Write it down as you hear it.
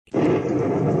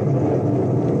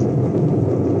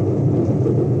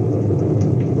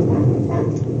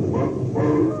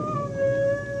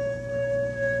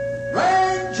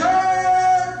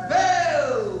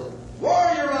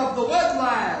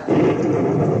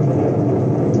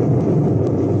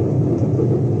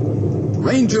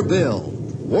Ranger Bill,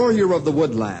 warrior of the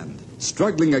woodland,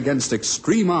 struggling against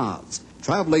extreme odds,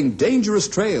 traveling dangerous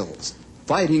trails,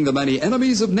 fighting the many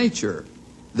enemies of nature.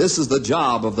 This is the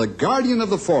job of the guardian of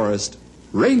the forest,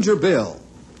 Ranger Bill.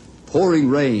 Pouring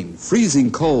rain,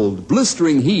 freezing cold,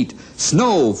 blistering heat,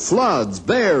 snow, floods,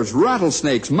 bears,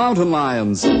 rattlesnakes, mountain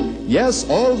lions. Yes,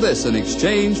 all this in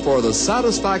exchange for the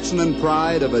satisfaction and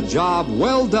pride of a job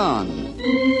well done.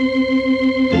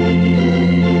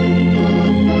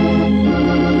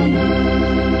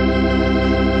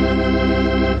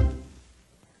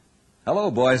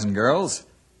 Hello, boys and girls.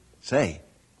 Say,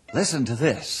 listen to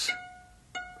this.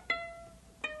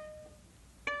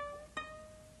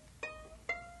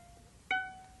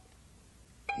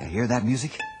 You hear that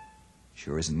music?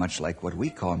 Sure isn't much like what we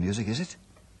call music, is it?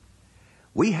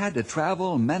 We had to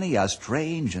travel many a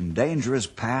strange and dangerous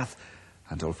path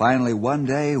until finally one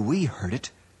day we heard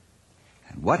it.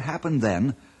 And what happened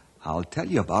then, I'll tell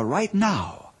you about right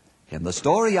now in the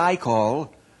story I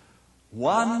call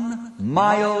 1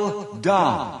 Mile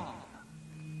Down.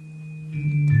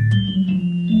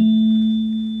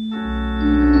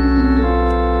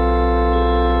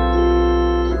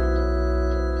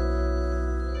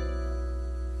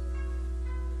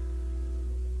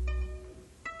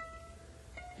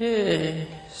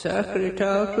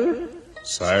 Secretary?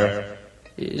 Sire?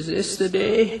 Is this the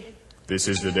day? This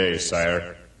is the day,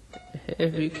 sire.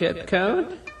 Have you kept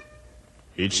count?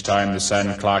 Each time the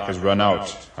sand clock has run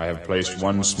out, I have placed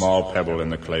one small pebble in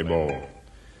the clay bowl.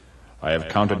 I have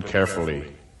counted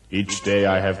carefully. Each day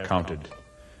I have counted.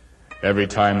 Every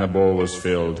time the bowl was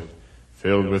filled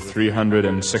with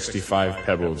 365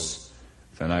 pebbles.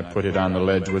 Then I put it on the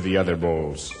ledge with the other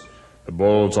bowls. The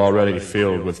bowls already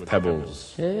filled with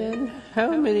pebbles. And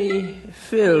how many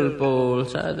filled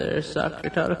bowls are there,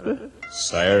 Secretary?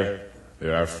 Sire,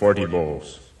 there are 40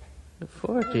 bowls.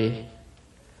 40?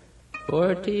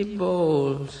 40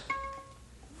 bowls.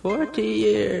 40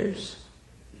 years.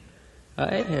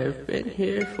 I have been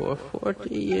here for 40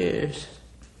 years.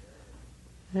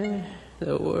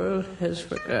 The world has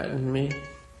forgotten me.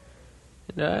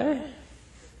 And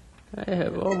I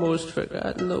have almost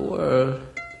forgotten the world.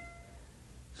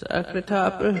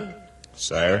 Secretary?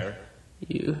 Sire?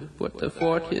 You put the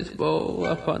 40th bowl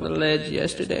up on the ledge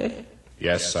yesterday?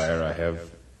 Yes, sire, I have.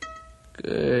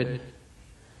 Good.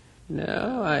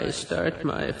 Now I start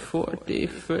my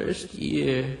 41st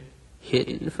year,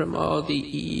 hidden from all the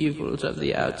evils of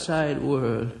the outside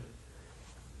world.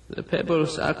 The pebble,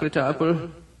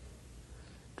 Secretary.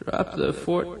 Drop the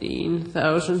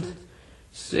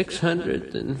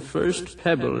 14,601st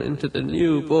pebble into the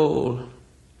new bowl.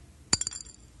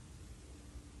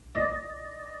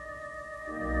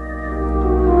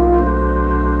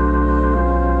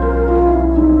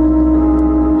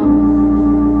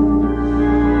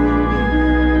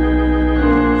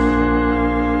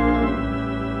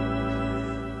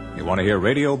 Want to hear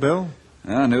radio, Bill?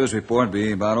 News report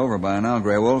be about over by now,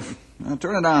 Grey Wolf.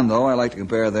 Turn it on, though. I like to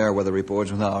compare their weather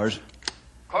reports with ours.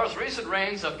 Of course, recent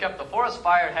rains have kept the forest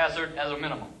fire hazard as a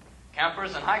minimum.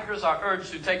 Campers and hikers are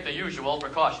urged to take the usual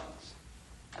precautions.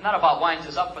 And that about winds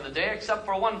us up for the day, except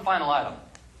for one final item.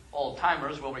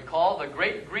 Old-timers will recall the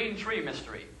Great Green Tree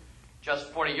mystery.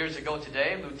 Just 40 years ago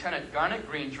today, Lieutenant Garnet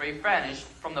Greentree vanished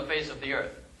from the face of the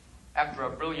earth. After a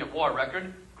brilliant war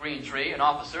record, Greentree, an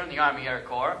officer in the Army Air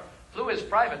Corps, flew his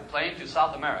private plane to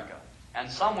South America,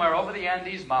 and somewhere over the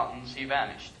Andes Mountains he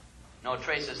vanished. No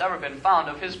trace has ever been found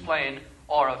of his plane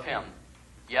or of him.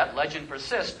 Yet legend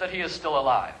persists that he is still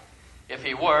alive. If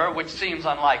he were, which seems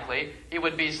unlikely, he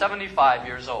would be 75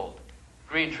 years old.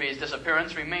 Greentree's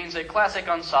disappearance remains a classic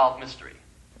unsolved mystery.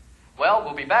 Well,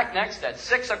 we'll be back next at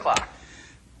 6 o'clock.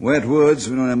 Wet woods,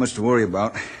 we don't have much to worry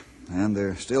about. And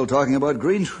they're still talking about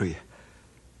Greentree.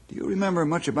 Do you remember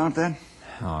much about that?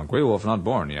 Grey Wolf not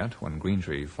born yet when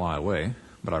Greentree fly away,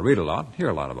 but I read a lot, hear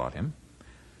a lot about him.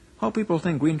 How people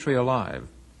think Greentree alive.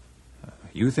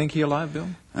 You think he alive,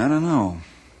 Bill? I don't know.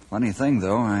 Funny thing,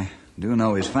 though, I do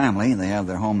know his family. They have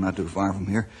their home not too far from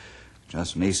here.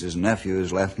 Just nieces and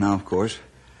nephews left now, of course.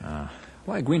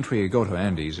 Why Greentree go to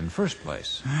Andes in first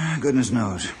place? Goodness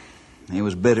knows. He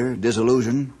was bitter,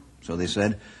 disillusioned, so they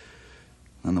said.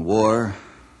 Then the war,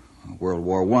 World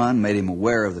War I, made him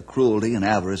aware of the cruelty and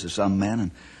avarice of some men,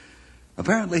 and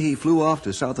apparently he flew off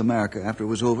to South America after it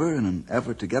was over in an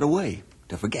effort to get away,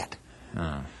 to forget.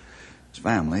 His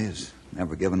family has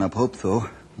never given up hope, though.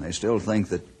 They still think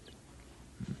that...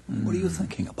 What are you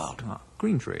thinking about?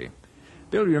 Greentree.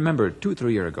 Bill, you remember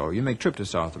 2-3 years ago, you make trip to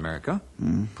South America.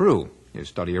 Peru. You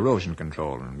study erosion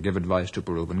control and give advice to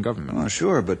Peruvian government. Oh,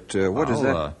 sure, but what is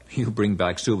that? You bring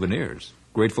back souvenirs.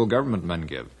 Grateful government men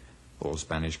give. Old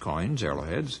Spanish coins,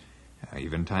 arrowheads,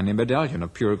 Even tiny medallion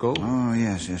of pure gold. Oh,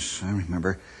 yes, I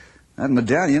remember. That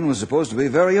medallion was supposed to be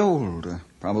very old,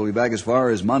 probably back as far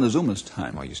as Montezuma's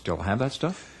time. Well, you still have that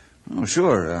stuff? Oh,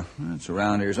 sure. It's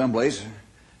around here someplace. I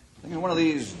think in one of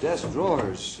these desk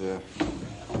drawers. Here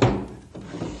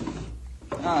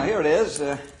it is.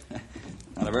 Not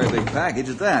a very big package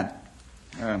at that.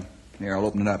 Here, I'll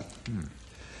open it up.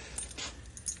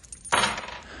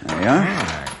 There we are.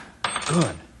 Ah,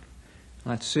 good.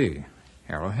 Let's see.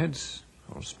 Arrowheads,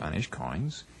 old Spanish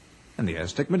coins, and the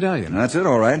Aztec medallion. That's it,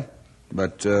 all right.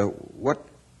 But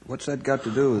what's that got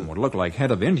to do with... It would look like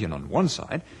head of Indian on one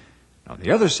side. On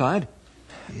the other side...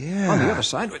 Yeah. On the other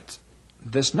side, it's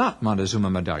this not Montezuma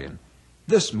medallion.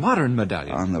 This modern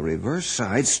medallion. On the reverse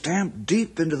side, stamped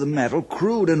deep into the metal,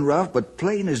 crude and rough, but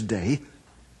plain as day,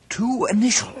 2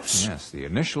 initials. Yes, the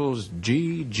initials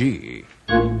GG.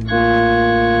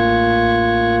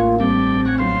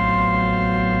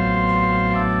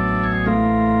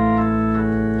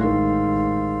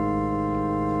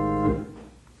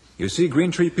 You see Green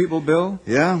Tree people, Bill?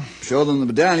 Yeah, showed them the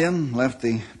medallion, left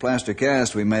the plaster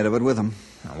cast we made of it with them.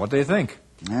 Now, what do they think?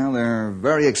 Well, they're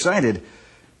very excited.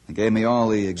 They gave me all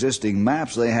the existing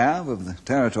maps they have of the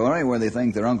territory where they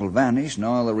think their uncle vanished, and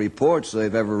all the reports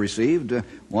they've ever received.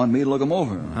 Want me to look them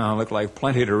over. Oh, look like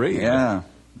plenty to read. Yeah,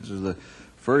 this is the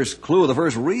first clue, the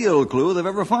first real clue they've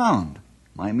ever found.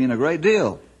 Might mean a great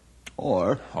deal.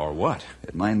 Or what?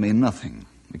 it might mean nothing.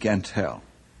 We can't tell.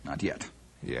 Not yet.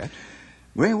 Yet?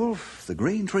 Grey Wolf, the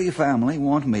Green Tree family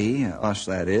want me, us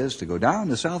that is, to go down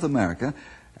to South America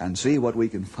and see what we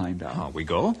can find out. Oh, we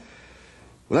go?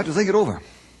 We'll have to think it over.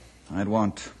 I'd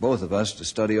want both of us to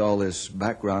study all this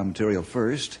background material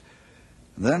first.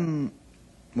 Then,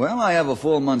 well, I have a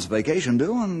full month's vacation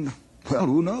due, and, well,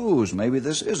 who knows? Maybe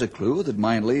this is a clue that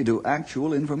might lead to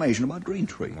actual information about Green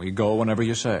Tree. We go whenever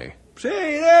you say.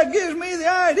 Say, that gives me the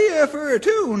idea for a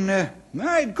tune.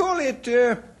 I'll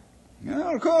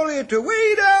call it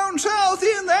Way Down South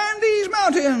in the Andes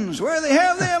Mountains, where they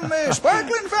have them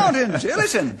sparkling fountains. Here,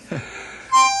 listen.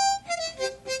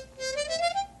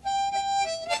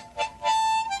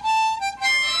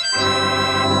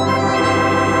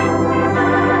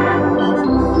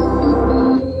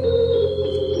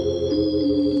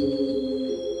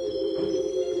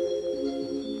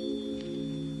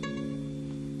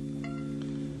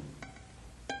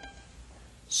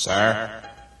 Sir?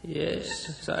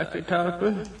 Yes, Sacre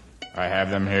Tarper? I have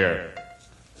them here.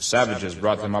 The savages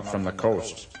brought them up from the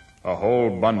coast. A whole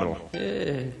bundle.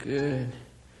 Good.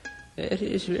 That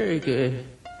is very good.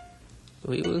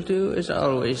 We will do as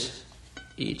always.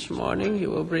 Each morning you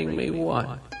will bring me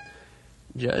one.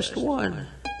 Just one.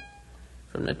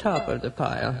 From the top of the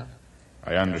pile.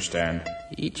 I understand.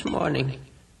 Each morning.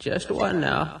 Just one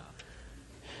now.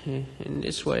 In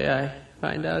this way I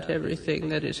find out everything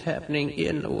that is happening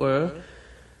in the world,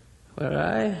 where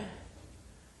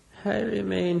I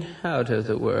remain out of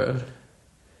the world.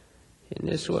 In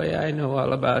this way I know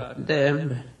all about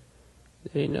them.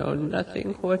 They know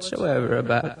nothing whatsoever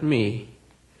about me.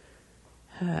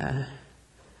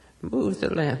 Move the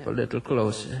lamp a little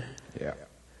closer. Yeah.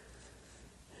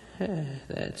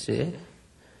 That's it.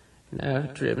 Now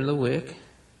trim the wick.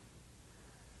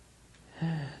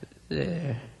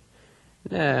 There.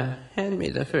 Now, hand me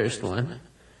the first one,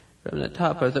 from the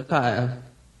top of the pile.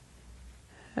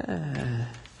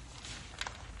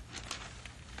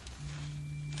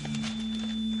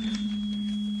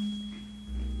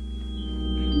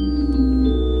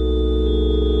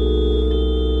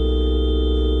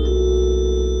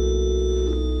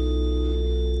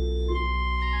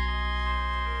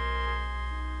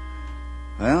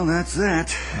 Well, that's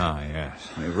that. Ah, yes.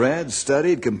 We've read,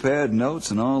 studied, compared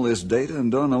notes and all this data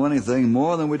and don't know anything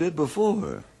more than we did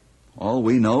before. All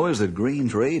we know is that Green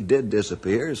Tree did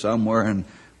disappear somewhere in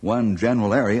one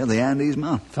general area of the Andes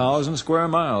Mountains. 1,000 square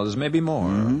miles, maybe more.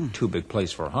 Mm-hmm. Too big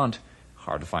place for a hunt.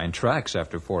 Hard to find tracks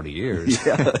after 40 years.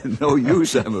 Yeah, no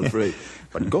use, I'm afraid.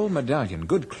 But gold medallion,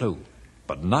 good clue.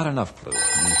 But not enough clue.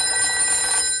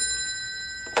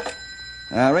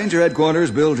 Ranger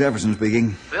Headquarters, Bill Jefferson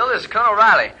speaking. Bill, this is Colonel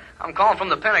Riley. I'm calling from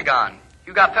the Pentagon.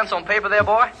 You got pencil and paper there,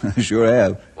 boy? Sure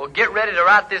have. Well, get ready to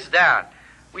write this down.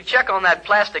 We check on that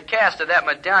plastic cast of that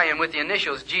medallion with the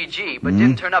initials GG, but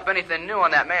didn't turn up anything new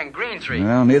on that man Green Tree.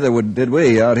 Well, neither did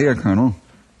we out here, Colonel.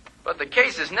 But the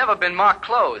case has never been marked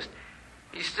closed.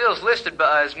 He still's listed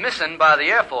as missing by the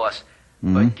Air Force.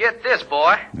 But get this,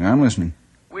 boy. Yeah, I'm listening.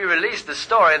 We released the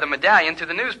story of the medallion to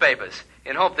the newspapers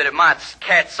in hope that it might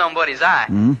catch somebody's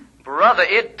eye. Brother,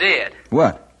 it did.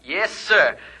 What? Yes,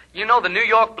 sir. You know the New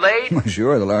York Blade?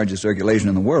 Sure, the largest circulation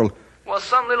in the world. Well,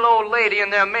 some little old lady in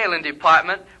their mailing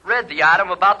department read the item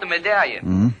about the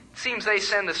medallion. Seems they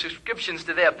send the subscriptions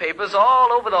to their papers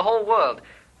all over the whole world.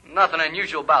 Nothing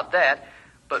unusual about that.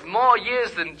 But more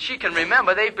years than she can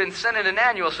remember, they've been sending an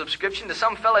annual subscription to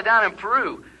some fella down in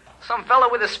Peru. Some fella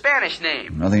with a Spanish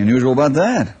name. Nothing unusual about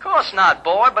that. Of course not,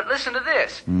 boy, but listen to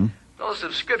this. Those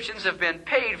subscriptions have been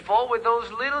paid for with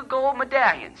those little gold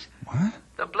medallions. What?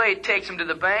 The Blade takes them to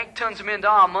the bank, turns them into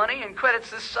our money, and credits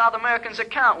this South American's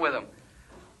account with them.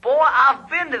 Boy, I've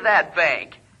been to that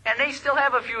bank, and they still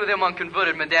have a few of them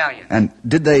unconverted medallions. And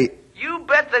did they... You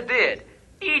bet they did.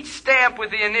 Each stamp with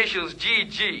the initials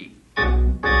GG.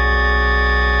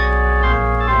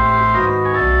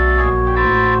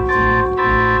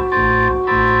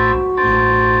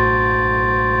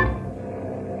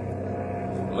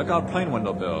 Look out plane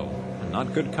window, Bill.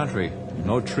 Not good country.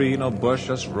 No tree, no bush,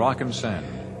 just rock and sand.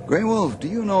 Grey Wolf, do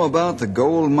you know about the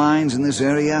gold mines in this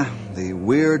area? The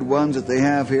weird ones that they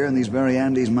have here in these very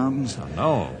Andes Mountains? Oh,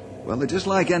 no. Well, they're just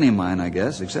like any mine, I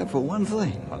guess, except for one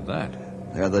thing. What's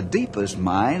that? They're the deepest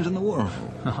mines in the world.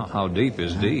 How deep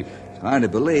is deep? It's hard to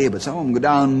believe, but some of them go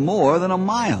down more than a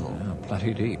mile. Yeah,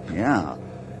 plenty deep. Yeah.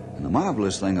 And the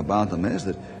marvelous thing about them is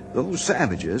that those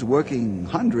savages, working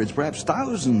hundreds, perhaps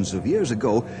thousands of years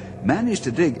ago, managed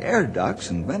to dig air ducts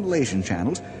and ventilation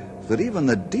channels so that even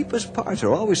the deepest parts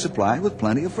are always supplied with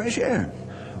plenty of fresh air.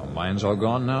 The mine's all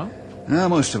gone now?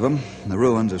 Most of them. The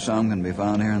ruins of some can be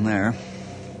found here and there.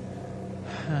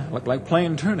 Look like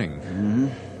plane turning.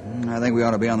 I think we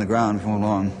ought to be on the ground before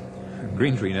long.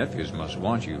 Greentree nephews must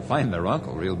want you. Find their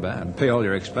uncle real bad. Pay all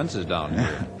your expenses down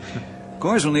here. Of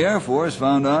course, when the Air Force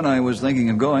found out I was thinking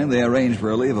of going, they arranged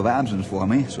for a leave of absence for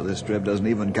me, so this trip doesn't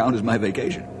even count as my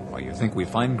vacation. Why, you think we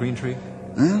find Greentree?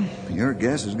 Well, your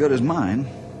guess is as good as mine.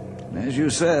 As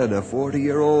you said, a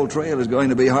 40-year-old trail is going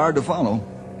to be hard to follow,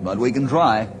 but we can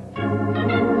try.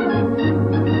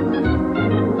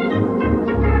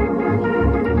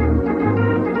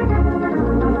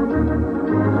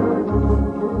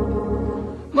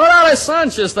 Morales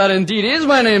Sanchez, that indeed is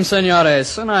my name,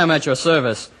 senores, and I am at your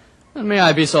service. And may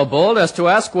I be so bold as to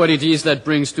ask what it is that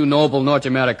brings two noble North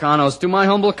Americanos to my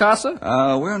humble casa?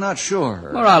 We're not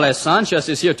sure. Morales Sanchez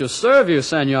is here to serve you,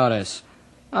 senores.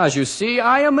 As you see,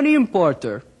 I am an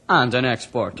importer and an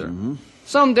exporter.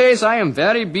 Some days I am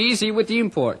very busy with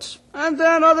imports, and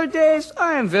then other days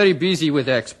I am very busy with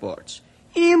exports.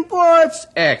 Imports,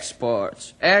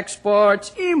 exports,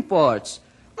 exports, imports.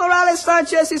 Morales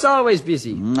Sanchez is always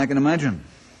busy. I can imagine.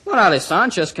 Morales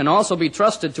Sanchez can also be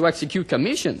trusted to execute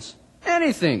commissions.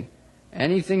 Anything.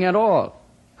 Anything at all.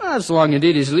 As long as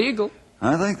it is legal.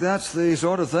 I think that's the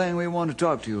sort of thing we want to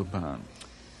talk to you about.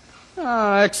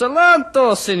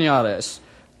 Excelento, senores.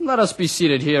 Let us be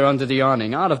seated here under the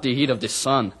awning, out of the heat of the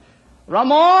sun.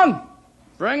 Ramon,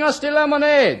 bring us the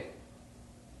lemonade.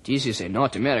 This is a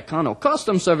North Americano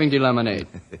custom serving the lemonade.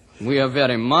 We are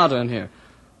very modern here.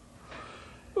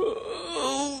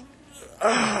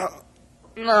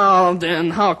 Now then,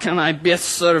 how can I best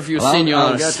serve you, senors?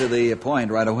 I'll get to the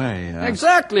point right away.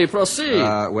 Exactly, proceed.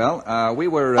 We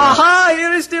were... Aha,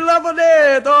 here is the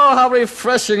lemonade. Oh, how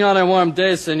refreshing on a warm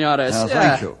day, senores.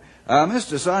 Thank you.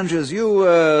 Mr. Sanchez,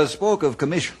 you spoke of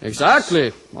commission.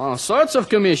 Exactly. All sorts of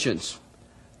commissions.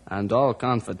 And all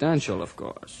confidential, of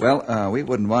course. Well, we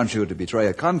wouldn't want you to betray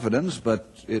a confidence, but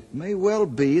it may well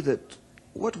be that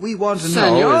what we want to know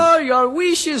Senor, your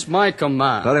wish is my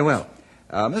command. Very well.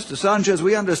 Mr. Sanchez,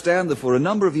 we understand that for a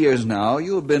number of years now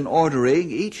you have been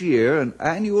ordering each year an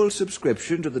annual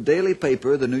subscription to the daily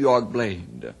paper, the New York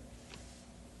Blade.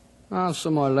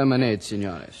 Some more lemonade,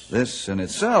 senores. This in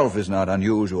itself is not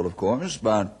unusual, of course,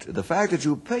 but the fact that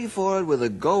you pay for it with a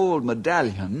gold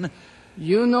medallion...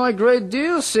 You know a great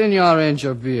deal, Senor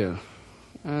Angelbeer.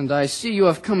 And I see you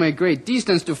have come a great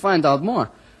distance to find out more.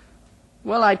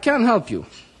 Well, I can help you,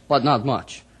 but not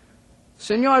much.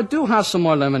 Senor, do have some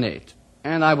more lemonade,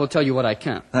 and I will tell you what I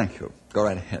can. Thank you. Go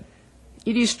right ahead.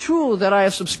 It is true that I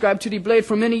have subscribed to the Blade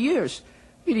for many years.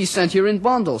 It is sent here in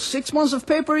bundles, 6 months of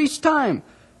paper each time.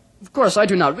 Of course, I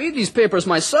do not read these papers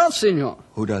myself, senor.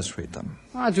 Who does read them?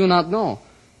 I do not know.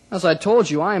 As I told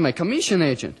you, I am a commission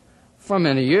agent. For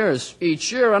many years,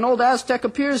 each year, an old Aztec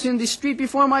appears in the street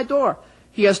before my door.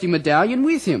 He has the medallion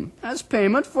with him as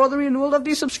payment for the renewal of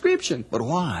the subscription. But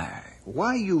why?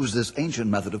 Why use this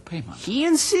ancient method of payment? He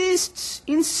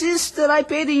insists that I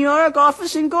pay the New York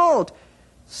office in gold.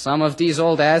 Some of these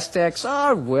old Aztecs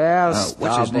are, well,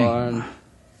 what's his stubborn. name?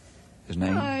 His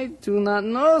name? I do not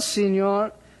know,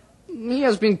 senor. He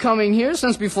has been coming here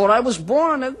since before I was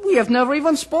born, and we have never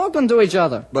even spoken to each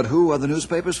other. But who are the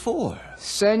newspapers for?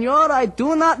 Senor, I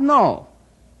do not know.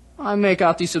 I make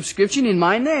out the subscription in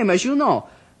my name, as you know.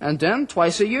 And then,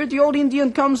 twice a year, the old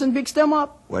Indian comes and picks them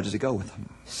up. Where does he go with them?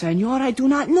 Senor, I do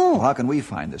not know. Well, how can we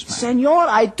find this man? Senor,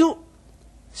 I do...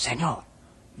 Senor,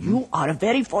 you are a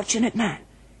very fortunate man.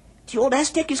 The old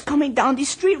Aztec is coming down the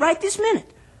street right this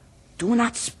minute. Do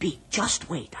not speak. Just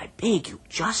wait. I beg you.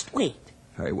 Just wait.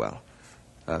 Very well.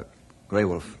 Grey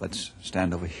Wolf, let's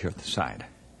stand over here at the side.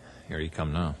 Here he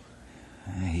come now.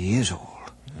 He is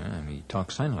old. And he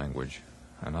talks sign language.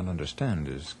 I not understand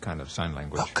his kind of sign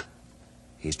language. Look.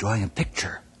 He's drawing a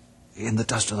picture in the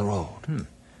dust of the road.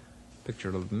 Picture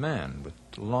of a man with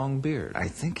a long beard. I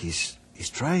think he's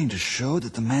trying to show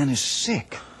that the man is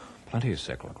sick. Plenty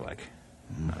sick, look like.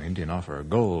 Now, Indian offer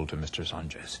gold to Mr.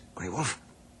 Sanchez. Grey Wolf,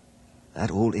 that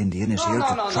old Indian is here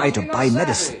to try to buy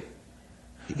medicine.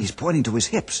 He's pointing to his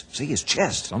hips. See his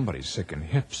chest. Somebody's sick in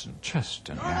hips and chest.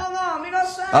 And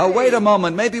wait a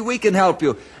moment. Maybe we can help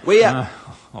you.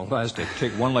 Old Aztec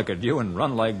take one look at you and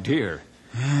run like deer.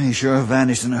 He sure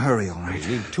vanished in a hurry, all right.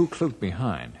 He leave 2 kluk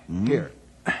behind. Here.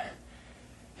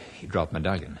 He dropped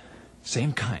medallion.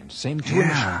 Same kind, same twin.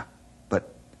 Yeah,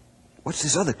 but what's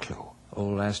this other clue?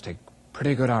 Old Aztec,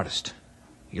 pretty good artist.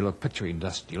 You look picture in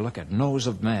dust. You look at nose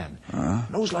of man.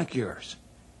 Nose like yours.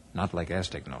 Not like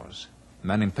Aztec nose.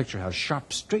 Man in picture has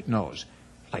sharp, straight nose.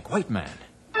 Like white man.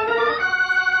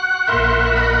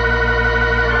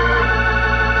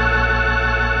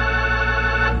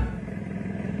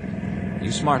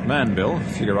 You smart man, Bill.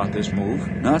 Figure out this move.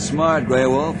 Not smart, Grey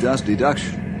Wolf. Just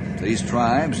deduction. These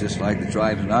tribes, just like the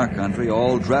tribes in our country,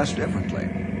 all dress differently.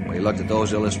 We looked at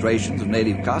those illustrations of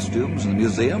native costumes in the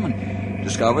museum and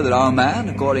discovered that our man,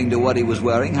 according to what he was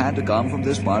wearing, had to come from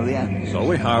this part of the Andes. So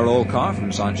we hire old car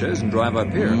from Sanchez and drive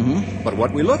up here. But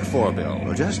what we look for, Bill?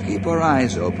 Well, just keep our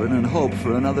eyes open and hope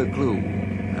for another clue.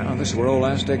 Now, this is where old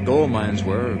Aztec gold mines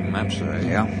were, maps say.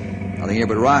 Yeah. Nothing here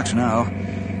but rocks now.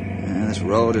 This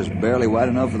road is barely wide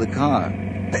enough for the car.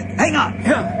 Hey, hang on!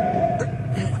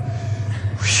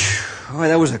 Boy,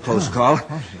 that was a close call.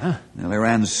 Nearly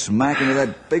ran smack into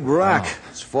that big rock.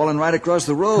 It's falling right across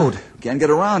the road. Can't get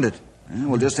around it.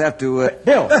 We'll just have to...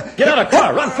 Bill, get out of the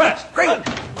car. Run fast. Great!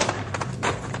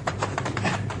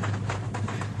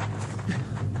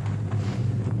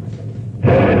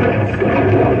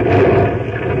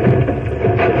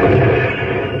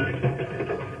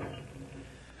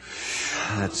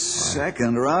 That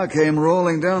second rock came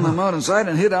rolling down the mountainside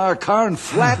and hit our car and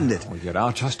flattened it. We get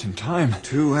out just in time.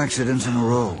 2 accidents in a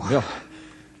row.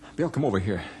 Bill, come over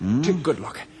here. Take a good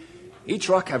look. Each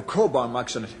rock have crowbar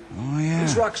marks in it. Oh, yeah.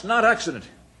 Each rock's not accident.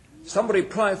 Somebody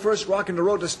pry first rock in the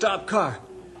road to stop car.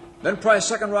 Then pry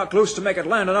second rock loose to make it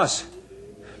land on us.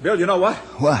 Bill, you know what?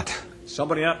 What?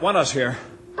 Somebody not want us here.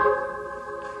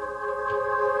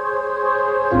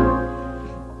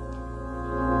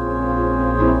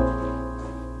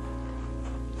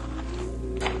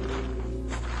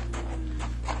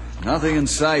 Nothing in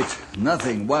sight.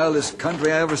 Nothing. Wildest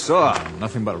country I ever saw.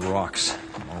 Nothing but rocks.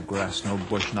 No grass, no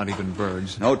bush, not even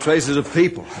birds. No traces of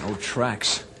people. No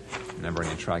tracks. Never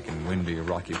any track in windy,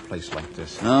 rocky place like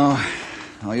this. No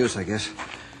use, I guess.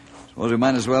 Suppose we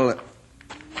might as well...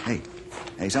 Hey,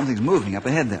 something's moving up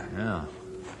ahead there. Yeah.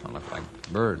 Don't look like a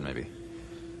bird, maybe.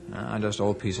 Just an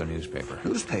old piece of newspaper.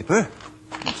 Newspaper?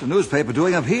 What's a newspaper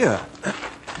doing up here?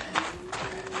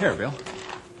 Here, Bill.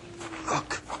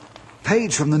 Look.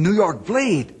 Page from the New York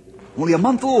Blade. Only a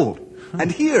month old.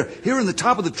 And here in the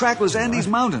top of the trackless Andes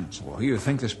Mountains. Well, who do you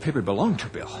think this paper belonged to,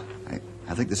 Bill?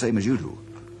 I think the same as you do.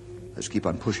 Let's keep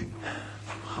on pushing.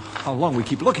 How long we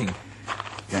keep looking?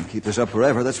 Can't keep this up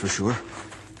forever, that's for sure.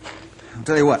 I'll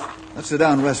tell you what. Let's sit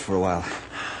down and rest for a while.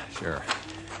 Sure.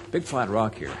 Big flat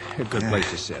rock here. A good place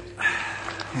to sit.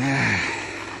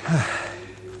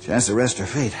 Chance to rest our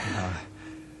feet.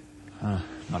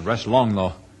 Not rest long,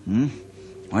 though.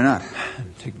 Why not?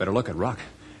 Take a better look at rock.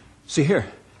 See here.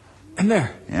 And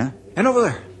there. Yeah? And over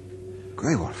there.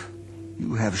 Grey Wolf,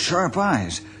 you have sharp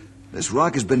eyes. This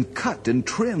rock has been cut and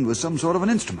trimmed with some sort of an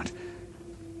instrument.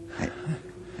 I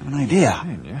have an idea.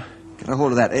 Yeah. Get a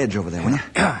hold of that edge over there, will you?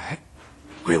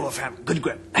 Grey Wolf have good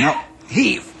grip. Now,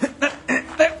 heave.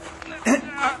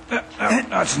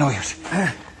 It's no use.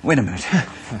 Wait a minute.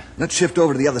 Let's shift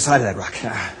over to the other side of that rock.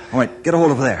 All right, get a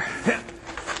hold over there.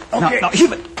 Okay. Now,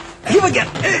 heave it. Heave again.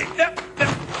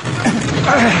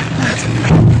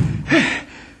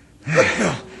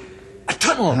 A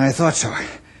tunnel. I thought so.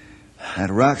 That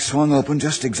rock swung open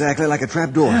just exactly like a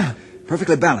trap door.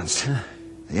 Perfectly balanced.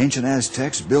 The ancient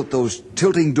Aztecs built those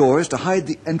tilting doors to hide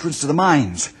the entrance to the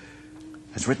mines.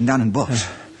 That's written down in books.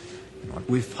 What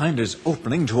we find is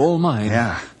opening to all mine.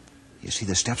 Yeah. You see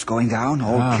the steps going down,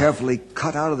 all carefully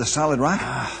cut out of the solid rock?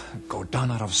 Go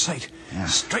down out of sight. Yeah.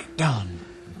 Straight down.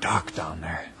 Dark down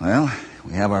there. Well,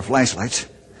 We have our flashlights.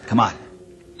 Come on.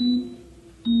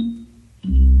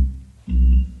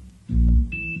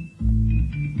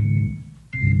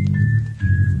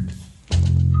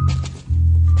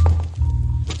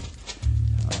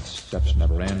 Steps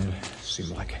never end, seem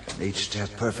like. Each step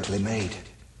perfectly made,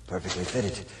 perfectly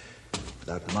fitted.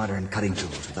 Without modern cutting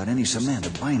tools, without any cement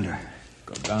or binder.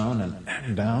 Go down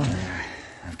and down.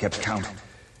 I've kept count.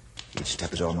 Each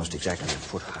step is almost exactly a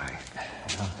foot high.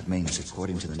 That means,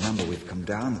 according to the number we've come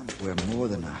down, we're more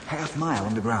than a half mile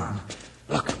underground.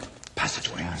 Look,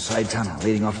 passageway. A side tunnel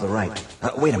leading off to the right.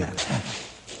 Wait a minute.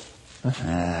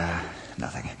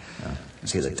 Nothing. You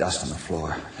see the dust on the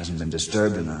floor. Hasn't been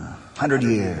disturbed in 100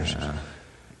 years.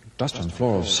 Dust on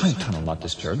floor of side tunnel not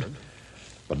disturbed,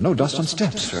 but no dust on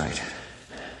steps. That's right.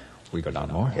 We go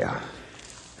down more? Yeah.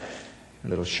 A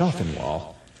little shelving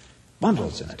wall.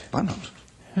 Bundles in it. Bundles?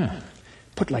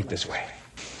 Put like this way.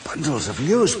 Bundles of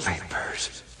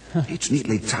newspapers. Each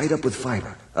neatly tied up with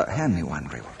fiber. Hand me one,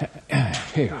 Grable.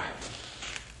 Here.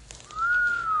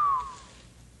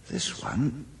 This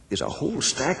one is a whole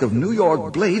stack of New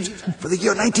York Blades for the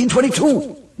year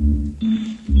 1922.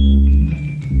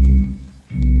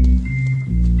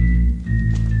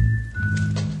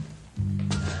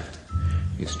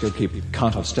 You still keep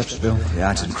count of steps, Bill?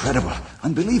 Yeah, it's incredible.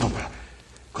 Unbelievable.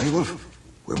 Grey Wolf,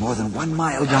 we're more than 1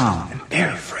 mile down. And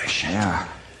air fresh. Yeah.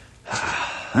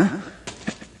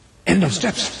 End of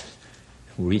steps.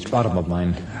 We reach bottom of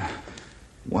mine.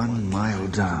 1 mile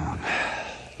down.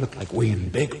 Look like we in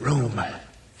big room.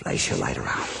 Flash your light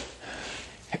around.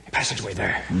 Passageway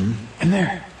there. And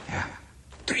there. Yeah.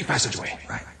 3 passageway.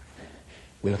 Right.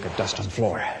 We look at dust on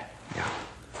floor. Yeah.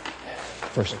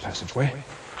 First passageway.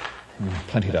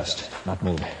 Plenty dust. Not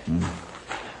moved.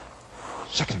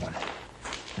 Second one.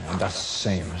 And dust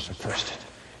same as the first.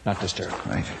 Not disturbed.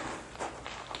 Right.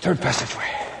 Third passageway.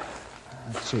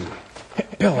 Let's see.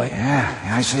 Bill,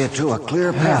 Yeah, I see it too. A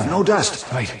clear path. No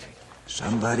dust. Right.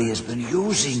 Somebody has been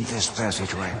using this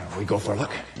passageway. We go for a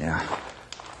look. Yeah.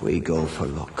 We go for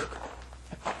look.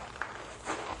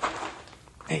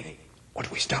 Hey, what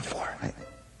do we stop for? I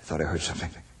thought I heard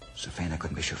something. So faint I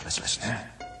couldn't be sure. Let's listen.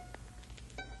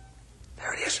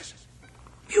 There it is.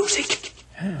 Music.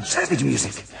 Savage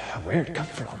music. Where'd it come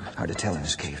from? Hard to tell in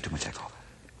this cave. Too much echo.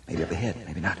 Maybe up ahead.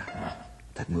 Maybe not.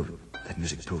 That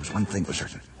music proves one thing for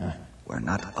certain. We're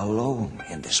not alone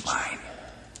in this mine.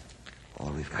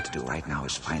 All we've got to do right now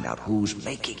is find out who's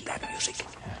making that music.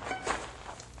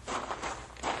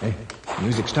 Hey,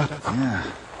 music stopped. Yeah.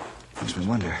 Makes me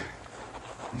wonder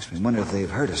if they've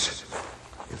heard us.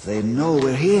 If they know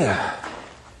we're here.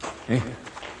 Hey,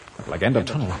 look like end of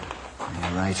tunnel.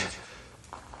 Yeah, right.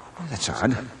 That's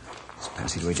odd. This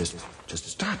passageway just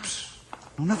stops.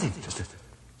 No, nothing. Just a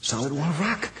solid wall of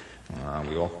rock.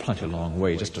 We walked plenty long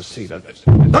way just to see that.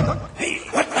 Hey,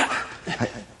 what? I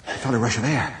felt a rush of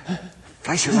air.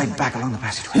 Flash your light back along the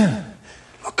passageway.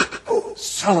 Look. Oh,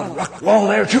 Solid rock wall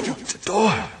there, too. it's a door.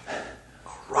 A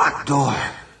rock door.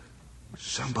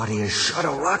 Somebody has shut a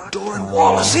rock door and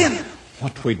walled us in.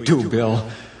 What we do, Bill?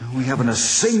 We haven't a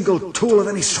single tool of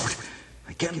any sort.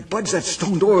 I can't budge that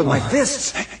stone door with my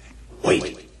fists.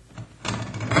 Wait.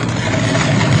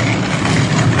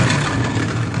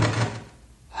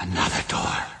 Another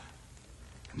door.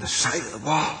 In the side of the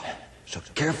wall. So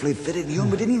carefully fitted, you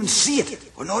didn't even see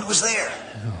it or know it was there.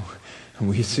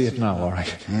 We see it now, all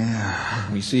right.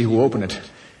 Yeah. We see who opened it.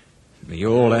 The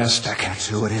old Aztec. That's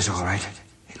who it is, all right.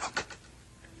 Hey, look.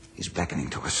 He's beckoning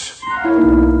to us.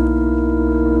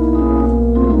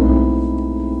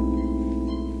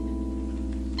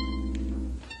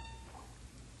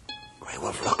 Grey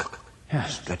Wolf, look. Yeah.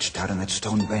 Stretched out on that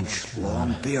stone bench.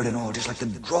 Long beard and all, just like the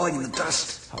drawing in the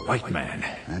dust. A white man.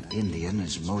 That Indian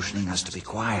is motioning us to be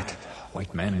quiet.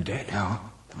 White man dead. No,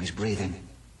 he's breathing.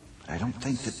 But I don't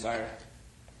think that...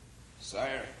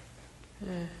 Sire.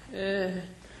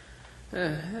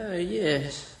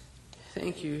 Yes.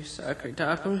 Thank you,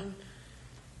 Sakratapa.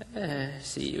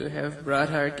 See, you have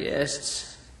brought our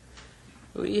guests.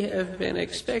 We have been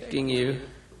expecting you.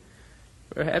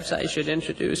 Perhaps I should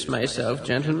introduce myself,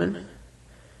 gentlemen.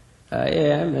 I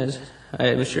am, as I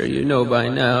am sure you know by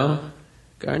now,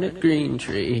 Garnet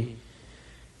Greentree.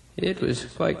 It was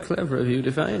quite clever of you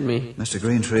to find me. Mr.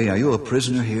 Greentree, are you a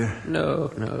prisoner here?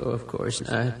 No, of course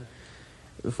not.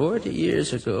 40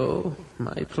 years ago,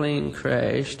 my plane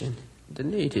crashed, and the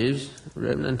natives,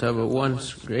 remnant of a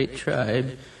once great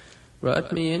tribe,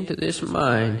 brought me into this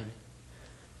mine.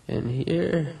 And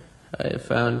here I have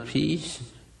found peace,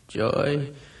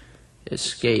 joy,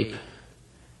 escape.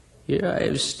 Here I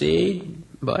have stayed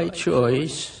by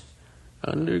choice,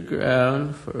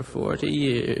 underground for 40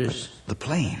 years. The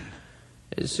plane.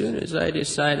 As soon as I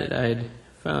decided I'd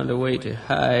found a way to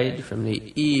hide from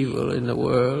the evil in the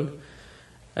world,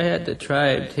 I had the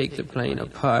tribe take the plane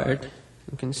apart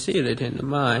and conceal it in the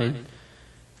mine.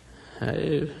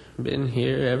 I've been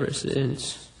here ever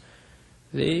since.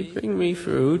 They bring me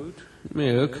fruit,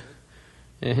 milk,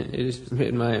 and it has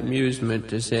been my amusement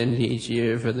to send each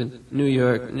year for the New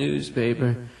York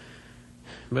newspaper.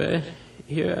 But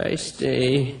here I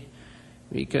stay,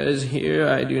 because here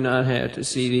I do not have to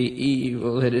see the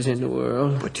evil that is in the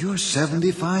world. But you're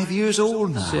 75 years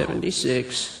old now.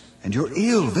 76. And you're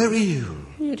ill, very ill.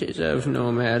 It is of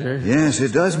no matter. Yes,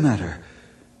 it does matter.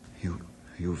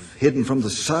 You've hidden from the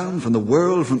sun, from the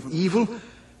world, from evil,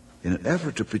 in an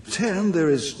effort to pretend there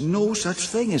is no such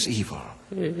thing as evil.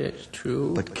 It's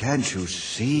true. But can't you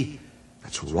see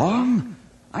that's wrong?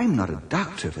 I'm not a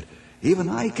doctor, but even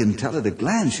I can tell at a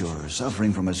glance you're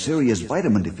suffering from a serious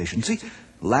vitamin deficiency,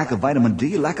 lack of vitamin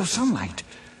D, lack of sunlight.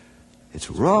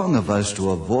 It's wrong of us to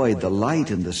avoid the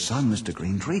light in the sun, Mr.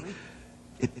 Greentree.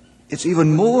 It's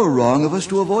even more wrong of us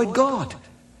to avoid God.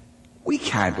 We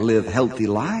can't live healthy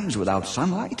lives without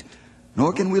sunlight,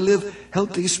 nor can we live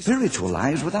healthy spiritual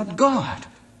lives without God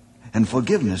and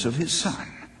forgiveness of His Son.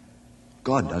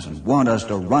 God doesn't want us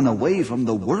to run away from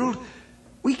the world.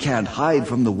 We can't hide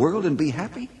from the world and be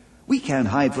happy. We can't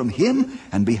hide from Him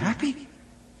and be happy.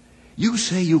 You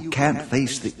say you can't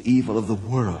face the evil of the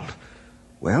world.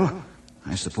 Well,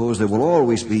 I suppose there will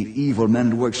always be evil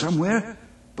men at work somewhere,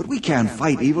 but we can't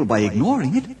fight evil by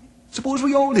ignoring it. Suppose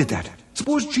we all did that.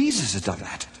 Suppose Jesus had done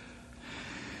that.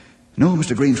 No,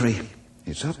 Mr. Greentree,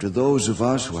 it's up to those of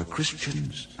us who are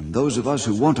Christians and those of us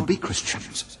who want to be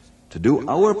Christians to do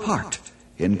our part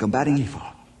in combating evil.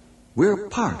 We're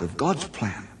part of God's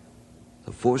plan.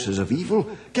 The forces of evil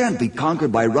can't be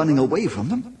conquered by running away from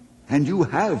them. And you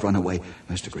have run away,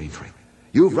 Mr. Greentree.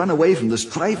 You've run away from the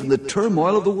strife and the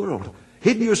turmoil of the world,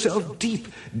 hidden yourself deep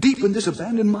in this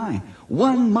abandoned mine,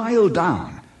 1 mile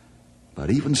down. But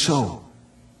even so,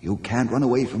 you can't run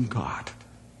away from God.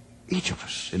 Each of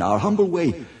us, in our humble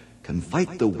way, can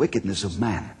fight the wickedness of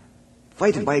man.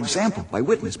 Fight it by example, by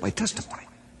witness, by testimony.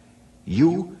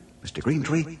 You, Mr.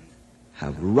 Greentree,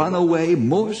 have run away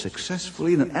more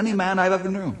successfully than any man I've ever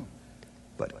known.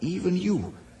 But even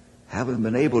you haven't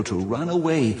been able to run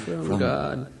away from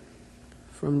God,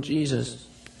 from Jesus.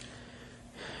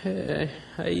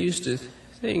 I used to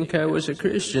think I was a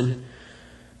Christian,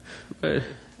 but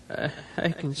I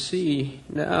can see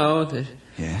now that...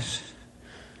 Yes?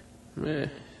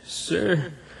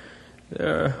 Sir,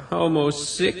 there are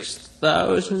almost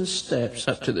 6,000 steps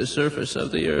up to the surface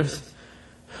of the earth.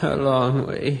 A long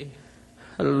way.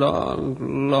 A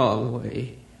long, long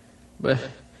way. But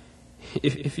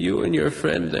if you and your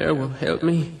friend there will help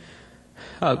me,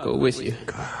 I'll go with you.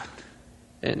 God.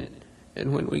 And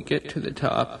when we get to the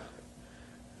top,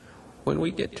 when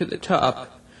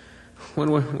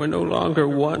we're no longer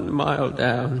 1 mile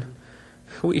down,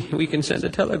 we can send a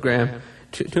telegram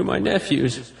to my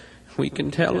nephews. We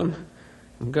can tell them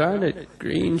Garnet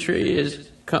Greentree is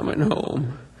coming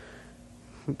home.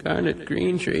 Garnet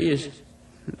Greentree is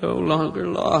no longer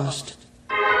lost.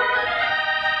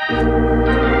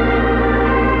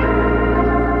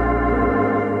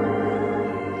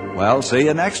 Well, see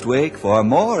you next week for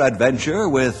more adventure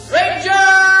with... Ranger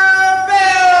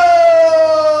Bill!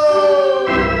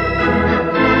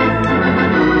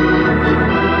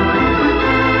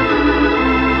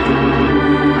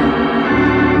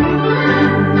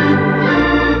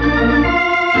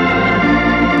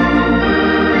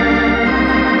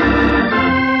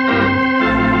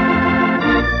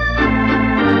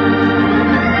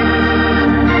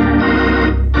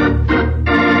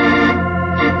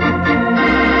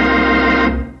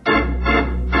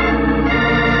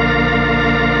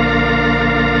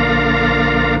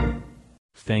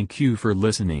 Thank you for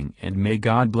listening and may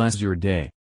God bless your day.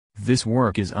 This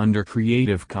work is under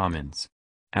Creative Commons.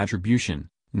 Attribution,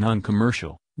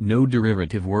 non-commercial, no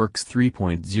derivative works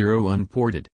 3.0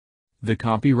 unported. The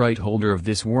copyright holder of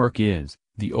this work is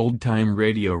the Old Time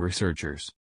Radio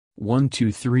Researchers.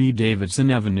 123 Davidson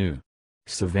Avenue,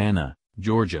 Savannah,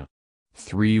 Georgia.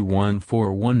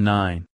 31419.